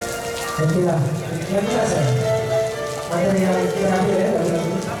Gila, yang biasa. Materi yang terakhir ya,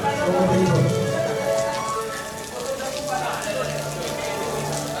 nomor 1.000.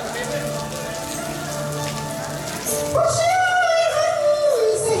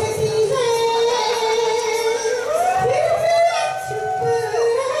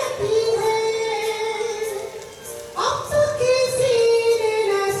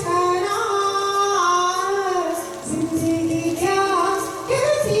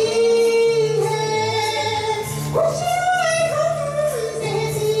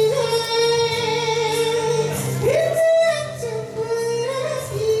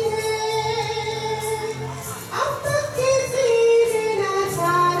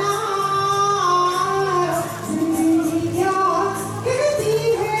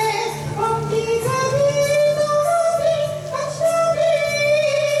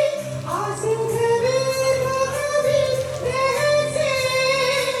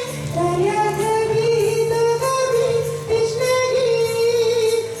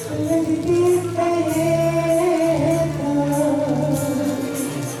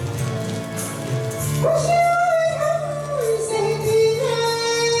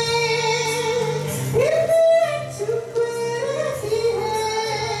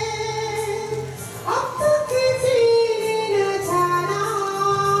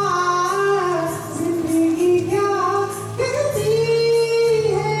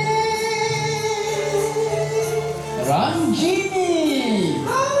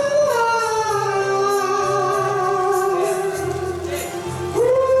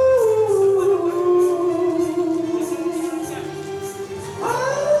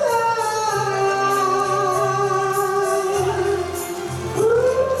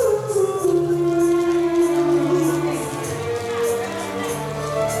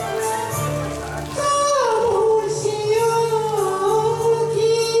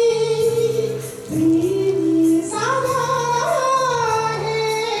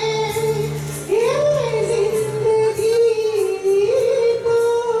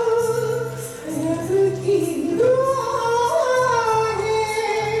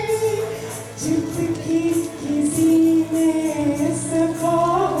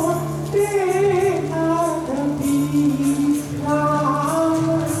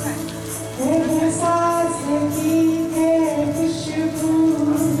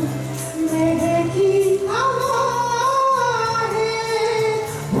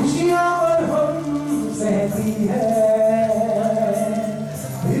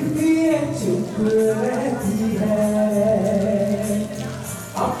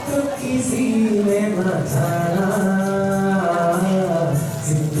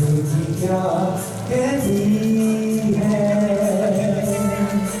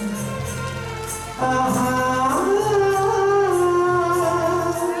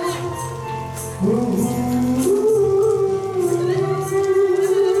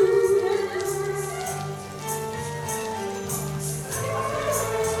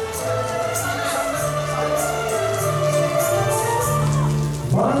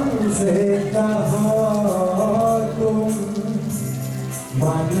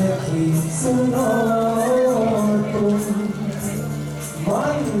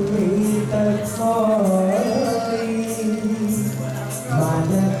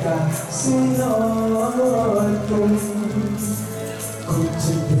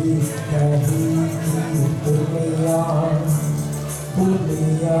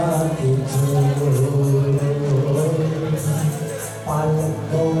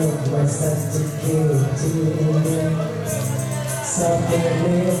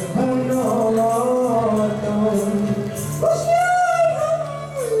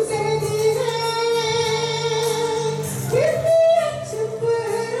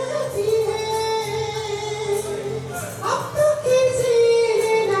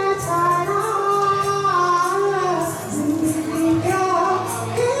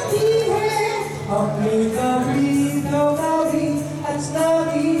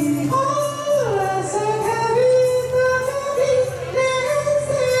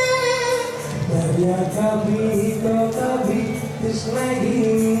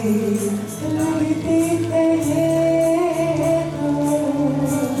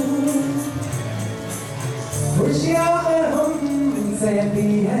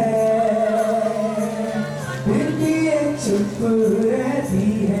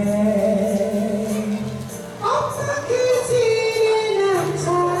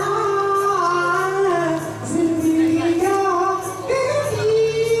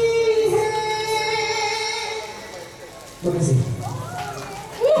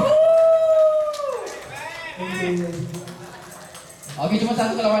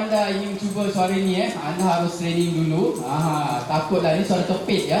 anda ingin cuba suara ni anda harus training dulu. Takutlah ni suara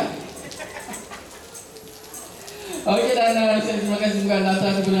kepit ya. Okey, dan terima kasih juga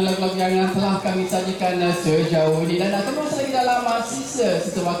atas guna lagu-lagu yang telah kami sajikan sejauh ini. Dan terus lagi dalam sisa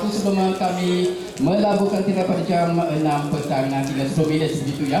waktu sebelum kami melabuhkan tirai pada jam 6 petang nanti, 10 minit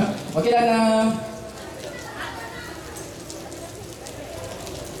sebegitu ya. Okey, dan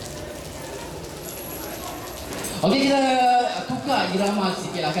okey, kita tukar irama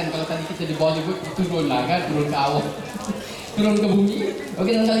sikit lah kan. Kalau tadi kita di Bollywood turun lah kan, turun ke awal, turun ke bumi.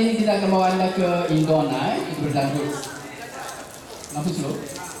 Okey, dan kali ini kita akan bawa anda ke Indona, itu berdangdut. Nafas slow.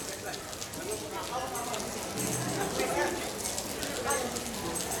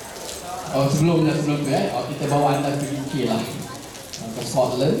 Sebelum tu kita bawa anda ke UK lah, ke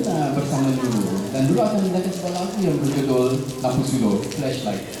Scotland bersama dulu. Dan dulu akan mendengarkan sebuah lagu yang berjudul Lampu Slow,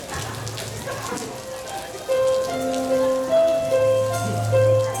 Flashlight.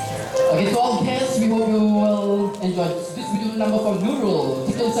 Okay, to all guests, we hope you will enjoy this beautiful number from Nurul,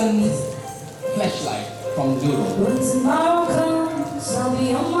 Tickleton's Flashlight from Nurul. When tomorrow comes, I'll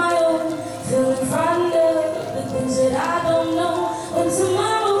be on my own, feeling frightened of the things that I don't know. When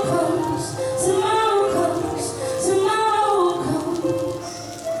tomorrow comes,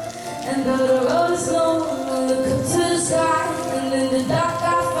 and though the road is long, I look up to the sky, and in the dark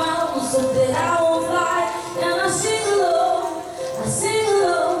I found something I won't fly, and I sing alone,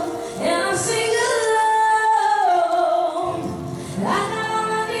 and I sing alone. I know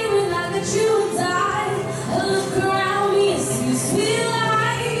when I get you and I look around me and see sweet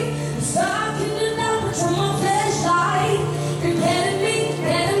light. I'm stuck in the dark, but you're my flashlight. You're getting me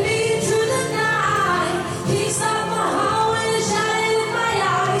through the night. Can't stop my heart when it's shining in my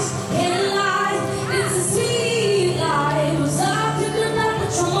eyes. Can't lie, it's a sweet light. I'm stuck in the dark,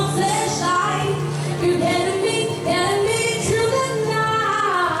 but you're my flashlight. You're getting me through the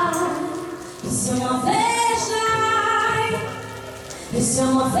night. Cause you're my flashlight. Cause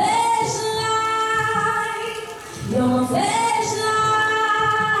you're my flashlight. You're my flashlight.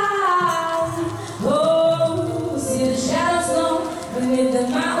 Oh, see the shadows long beneath the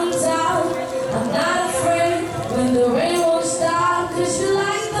mountain top. I'm not afraid when the rain won't stop. Cause you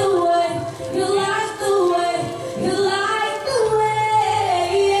like the way, you like the way, you like the way,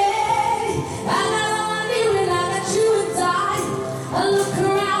 yeah. I never knew when I got you and I look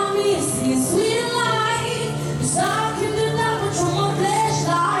around me and see a sweet light. You're stuck in the dark, but you're my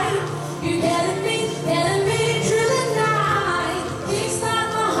flashlight. You're getting me through the night. Can't stop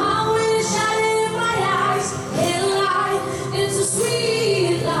my heart when it's shining in my eyes. Can't lie, it's a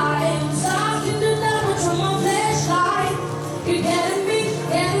sweet light. I'm stuck in the dark, but you're my flashlight. You're getting me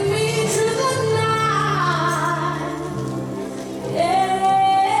through the night. Yeah.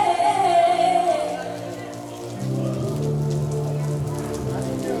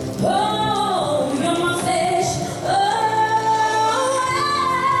 Oh.